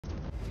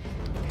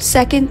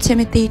2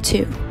 Timothy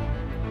 2.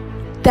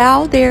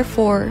 Thou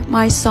therefore,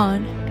 my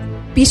son,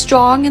 be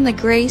strong in the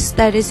grace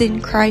that is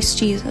in Christ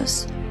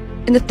Jesus.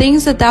 In the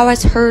things that thou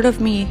hast heard of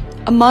me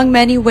among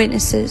many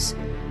witnesses,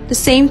 the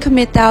same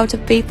commit thou to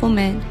faithful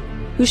men,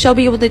 who shall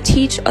be able to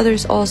teach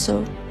others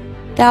also.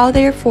 Thou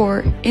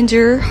therefore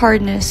endure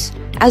hardness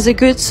as a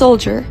good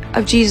soldier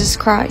of Jesus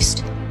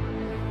Christ.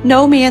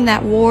 No man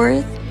that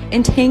warreth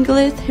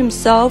entangleth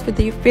himself with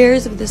the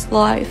affairs of this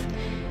life,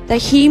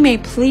 that he may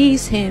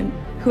please him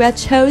who hath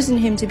chosen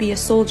him to be a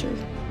soldier.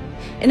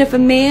 And if a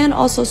man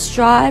also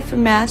strive for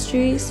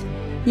masteries,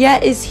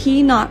 yet is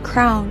he not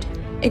crowned,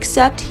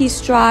 except he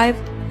strive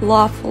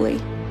lawfully.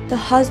 The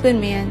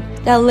husbandman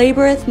that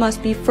laboureth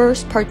must be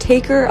first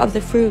partaker of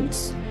the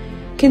fruits.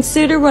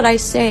 Consider what I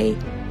say,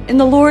 and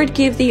the Lord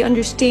give thee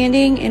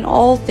understanding in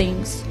all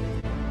things.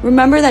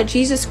 Remember that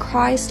Jesus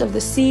Christ of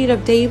the seed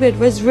of David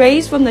was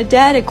raised from the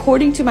dead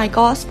according to my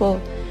gospel,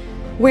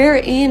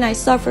 wherein I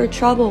suffered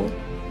trouble,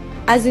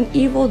 as an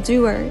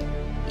evildoer,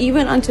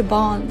 even unto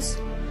bonds.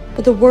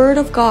 But the word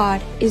of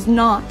God is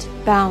not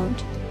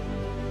bound.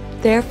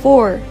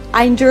 Therefore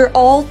I endure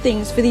all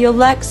things for the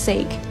elect's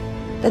sake,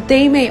 that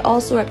they may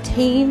also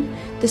obtain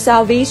the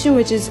salvation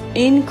which is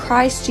in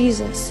Christ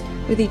Jesus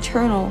with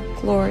eternal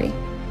glory.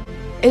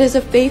 It is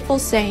a faithful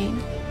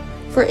saying,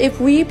 for if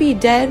we be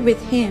dead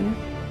with him,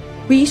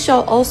 we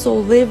shall also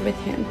live with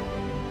him.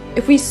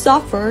 If we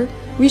suffer,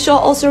 we shall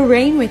also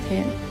reign with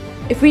him.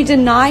 If we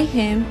deny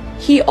him,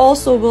 he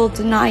also will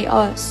deny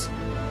us.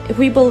 If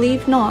we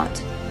believe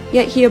not,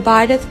 yet he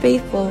abideth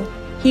faithful,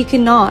 he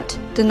cannot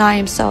deny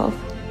himself.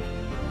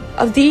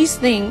 Of these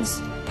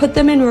things put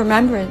them in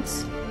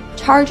remembrance,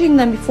 charging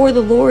them before the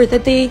Lord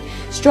that they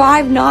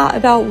strive not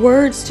about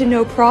words to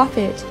no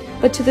profit,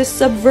 but to the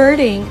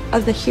subverting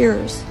of the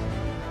hearers.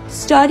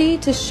 Study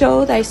to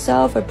show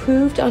thyself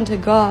approved unto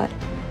God,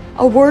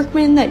 a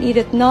workman that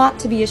needeth not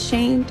to be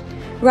ashamed,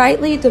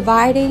 rightly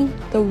dividing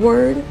the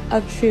word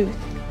of truth.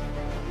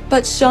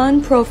 But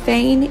shun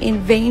profane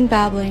and vain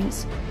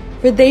babblings,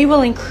 for they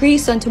will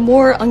increase unto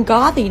more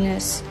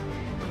ungodliness.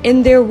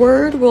 And their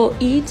word will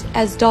eat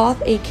as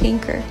doth a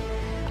canker,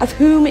 of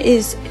whom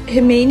is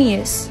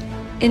Hymenaeus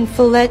and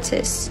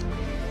Philetus,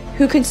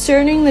 who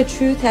concerning the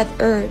truth hath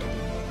erred,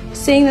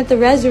 saying that the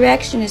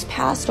resurrection is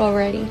past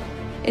already,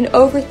 and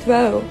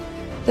overthrow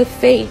the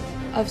faith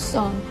of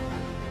some.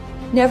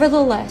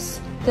 Nevertheless,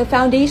 the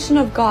foundation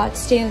of God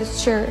standeth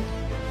sure,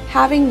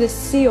 having this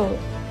seal,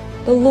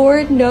 the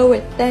Lord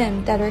knoweth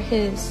them that are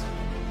his.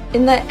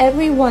 And let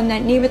every one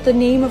that nameth the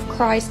name of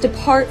Christ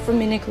depart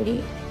from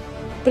iniquity.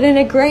 But in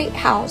a great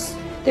house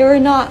there are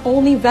not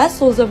only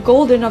vessels of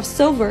gold and of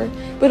silver,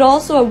 but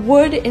also of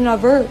wood and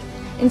of earth,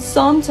 and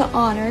some to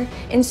honor,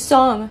 and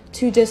some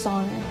to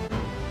dishonor.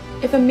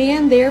 If a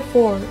man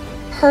therefore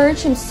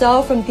purge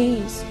himself from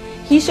these,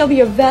 he shall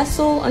be a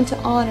vessel unto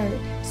honor,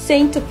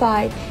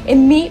 sanctified,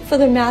 and meet for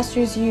the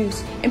master's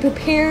use, and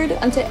prepared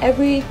unto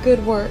every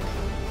good work.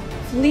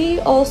 Flee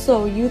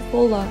also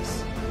youthful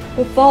lusts,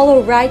 but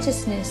follow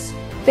righteousness,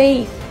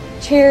 faith,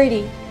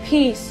 charity,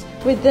 peace,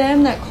 with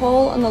them that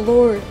call on the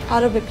Lord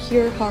out of a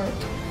pure heart.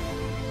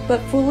 But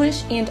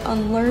foolish and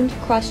unlearned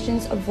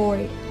questions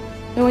avoid,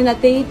 knowing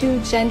that they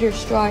do gender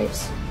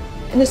strifes.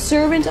 And the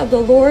servant of the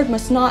Lord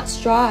must not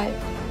strive,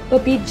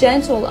 but be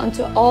gentle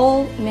unto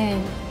all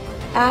men,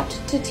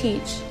 apt to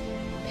teach,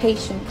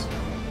 patient,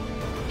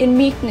 in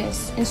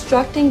meekness,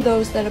 instructing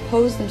those that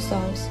oppose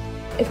themselves,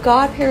 if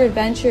God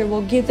peradventure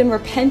will give them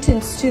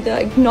repentance to the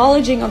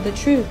acknowledging of the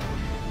truth,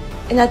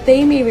 and that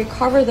they may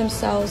recover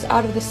themselves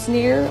out of the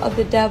snare of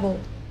the devil,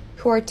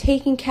 who are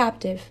taken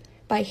captive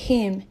by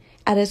him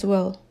at his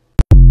will.